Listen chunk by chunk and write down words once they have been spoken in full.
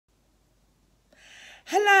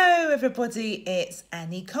everybody, it's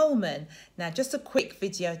Annie Coleman. Now just a quick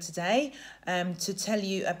video today to tell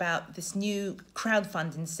you about this new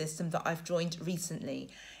crowdfunding system that I've joined recently.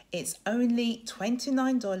 It's only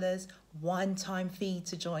 $29, one-time fee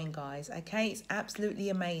to join, guys. Okay, it's absolutely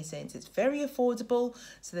amazing. It's very affordable,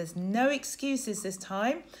 so there's no excuses this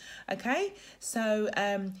time. Okay, so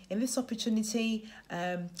in this opportunity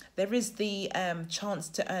there is the chance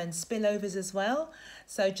to earn spillovers as well.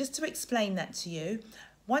 So just to explain that to you,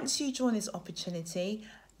 once you join this opportunity,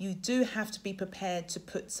 you do have to be prepared to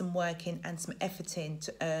put some work in and some effort in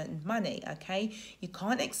to earn money, okay? You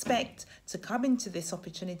can't expect to come into this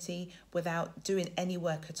opportunity without doing any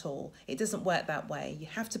work at all. It doesn't work that way. You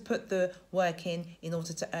have to put the work in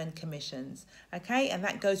order to earn commissions, okay? And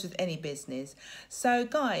that goes with any business. So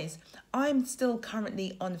guys, I'm still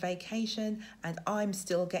currently on vacation and I'm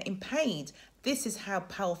still getting paid. This is how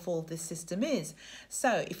powerful this system is.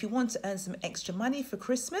 So if you want to earn some extra money for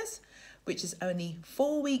Christmas, which is only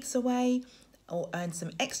 4 weeks away, or earn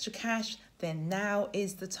some extra cash, then now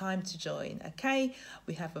is the time to join, okay?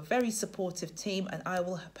 We have a very supportive team and I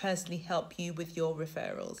will personally help you with your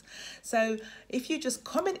referrals. So if you just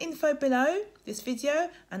comment info below this video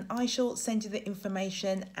and I shall send you the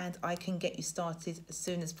information and I can get you started as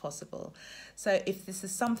soon as possible. So if this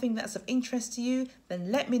is something that's of interest to you,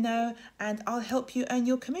 then let me know and I'll help you earn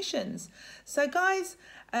your commissions. So guys,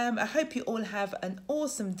 I hope you all have an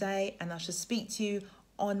awesome day and I shall speak to you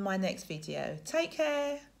on my next video. Take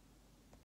care.